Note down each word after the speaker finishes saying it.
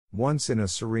Once in a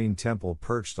serene temple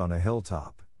perched on a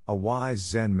hilltop, a wise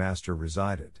Zen master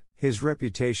resided. His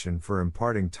reputation for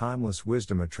imparting timeless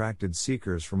wisdom attracted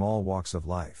seekers from all walks of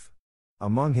life.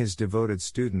 Among his devoted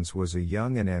students was a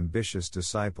young and ambitious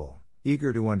disciple,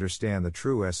 eager to understand the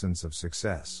true essence of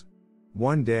success.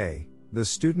 One day, the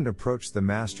student approached the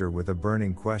master with a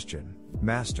burning question.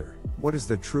 "Master, what is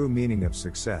the true meaning of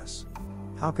success?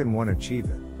 How can one achieve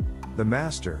it?" The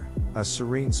master, a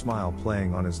serene smile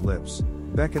playing on his lips,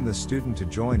 beckoned the student to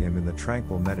join him in the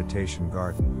tranquil meditation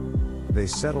garden. They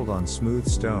settled on smooth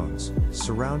stones,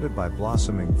 surrounded by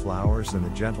blossoming flowers and the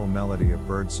gentle melody of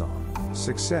birdsong.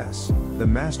 Success, the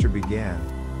master began,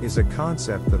 is a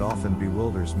concept that often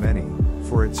bewilders many,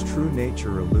 for its true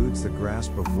nature eludes the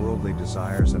grasp of worldly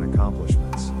desires and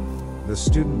accomplishments. The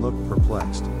student looked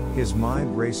perplexed, his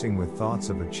mind racing with thoughts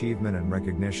of achievement and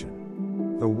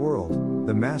recognition. The world,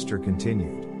 the master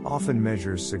continued, often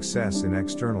measures success in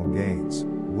external gains,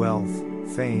 wealth,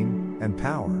 fame, and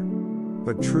power.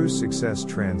 But true success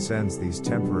transcends these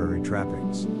temporary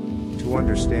trappings. To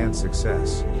understand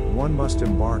success, one must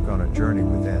embark on a journey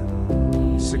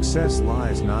within. Success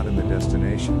lies not in the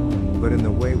destination, but in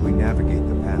the way we navigate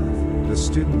the path. The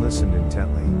student listened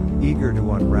intently, eager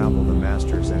to unravel the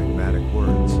master's enigmatic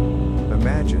words.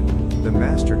 Imagine, the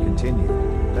master continued,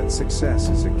 that success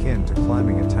is akin to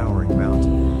climbing a towering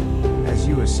mountain. As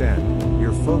you ascend,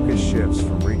 your focus shifts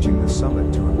from reaching the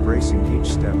summit to embracing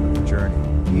each step of the journey.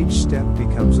 Each step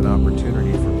becomes an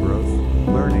opportunity for growth,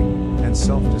 learning, and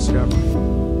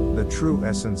self-discovery. The true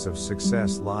essence of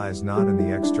success lies not in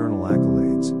the external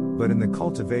accolades, but in the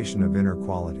cultivation of inner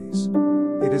qualities.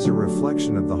 It is a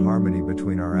reflection of the harmony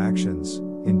between our actions,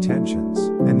 intentions,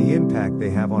 and the impact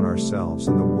they have on ourselves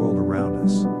and the world around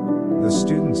us. The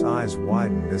student's eyes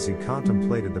widened as he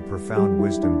contemplated the profound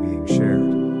wisdom being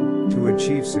shared. To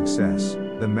achieve success,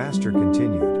 the master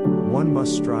continued, one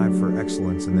must strive for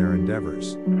excellence in their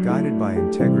endeavors, guided by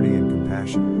integrity and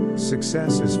compassion.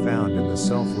 Success is found in the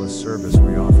selfless service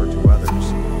we offer to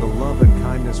others, the love and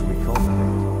kindness we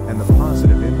cultivate, and the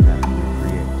positive impact we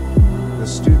create. The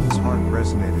student's heart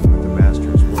resonated with the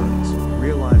master's words,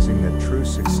 realizing that true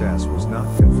success was not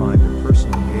confined to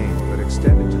personal gain but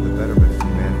extended to the betterment of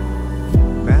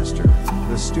humanity. "Master,"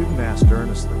 the student asked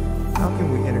earnestly, "how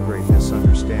can we integrate this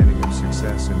understanding of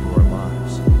success into our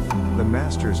lives?" The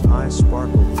master's eyes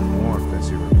sparkled with warmth as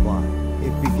he replied,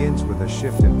 "It begins with a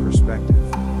shift in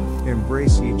perspective.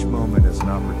 Embrace each moment as an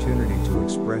opportunity to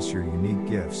express your unique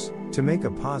gifts, to make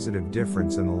a positive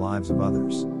difference in the lives of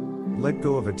others. Let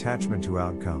go of attachment to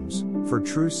outcomes, for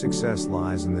true success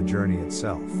lies in the journey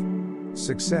itself.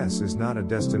 Success is not a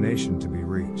destination to be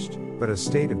reached, but a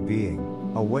state of being,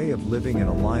 a way of living in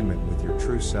alignment with your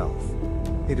true self.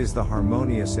 It is the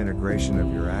harmonious integration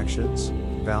of your actions,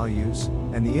 values,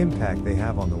 and the impact they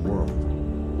have on the world.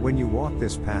 When you walk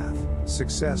this path,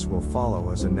 success will follow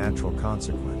as a natural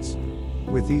consequence."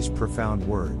 With these profound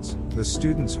words, the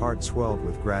student's heart swelled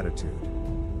with gratitude.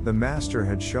 The master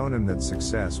had shown him that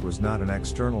success was not an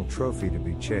external trophy to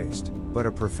be chased, but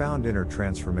a profound inner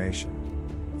transformation.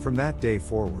 From that day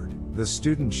forward, the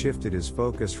student shifted his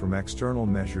focus from external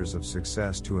measures of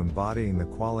success to embodying the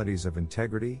qualities of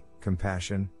integrity,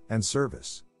 compassion, and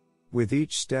service. With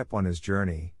each step on his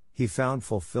journey, he found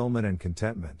fulfillment and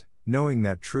contentment, knowing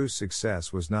that true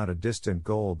success was not a distant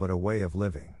goal but a way of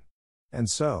living. And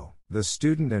so, the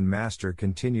student and master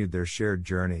continued their shared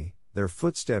journey, their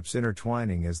footsteps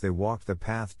intertwining as they walked the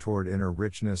path toward inner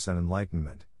richness and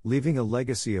enlightenment, leaving a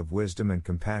legacy of wisdom and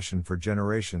compassion for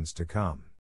generations to come.